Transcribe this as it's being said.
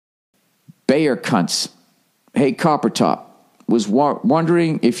Bayer cunts. Hey, Copper Top. Was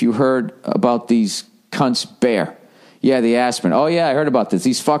wondering if you heard about these cunts Bayer. Yeah, the aspirin. Oh, yeah, I heard about this.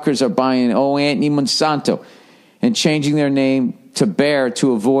 These fuckers are buying Monsanto and changing their name to Bayer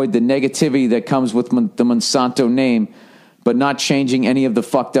to avoid the negativity that comes with the Monsanto name, but not changing any of the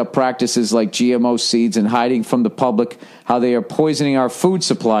fucked up practices like GMO seeds and hiding from the public how they are poisoning our food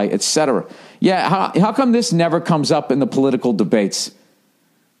supply, etc. Yeah, how come this never comes up in the political debates?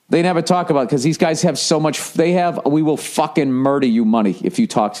 They never talk about it because these guys have so much. We will fucking murder you money if you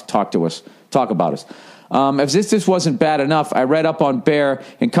talk to us, talk about us. If this wasn't bad enough, I read up on Bayer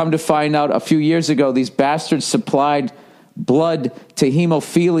and come to find out a few years ago, these bastards supplied blood to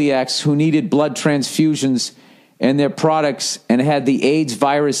hemophiliacs who needed blood transfusions and their products and had the AIDS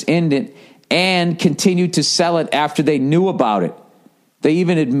virus in it and continued to sell it after they knew about it. They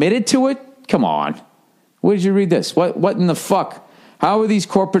even admitted to it? Come on. Where did you read this? What in the fuck? How are these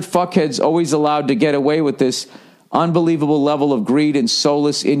corporate fuckheads always allowed to get away with this unbelievable level of greed and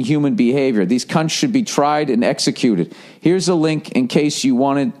soulless, inhuman behavior? These cunts should be tried and executed. Here's a link in case you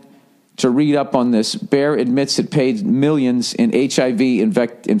wanted to read up on this. Bayer admits it paid millions in HIV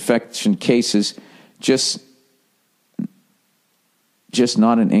infection cases, just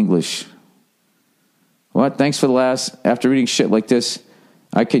not in English. What? Thanks for the last. After reading shit like this,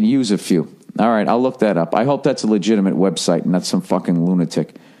 I can use a few. All right, I'll look that up. I hope that's a legitimate website and not some fucking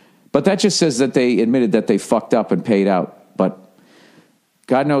lunatic. But that just says that they admitted that they fucked up and paid out. But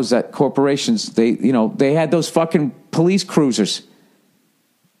God knows that corporations, they had those fucking police cruisers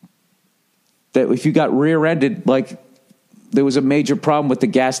that if you got rear-ended, like there was a major problem with the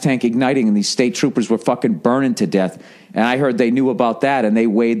gas tank igniting and these state troopers were fucking burning to death. And I heard they knew about that and they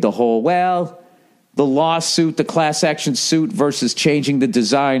weighed the whole, the lawsuit, the class action suit versus changing the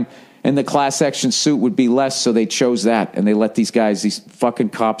design. And the class action suit would be less, so they chose that. And they let these fucking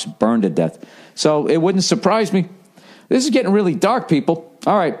cops burn to death. So it wouldn't surprise me. This is getting really dark, people.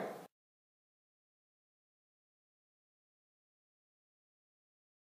 All right.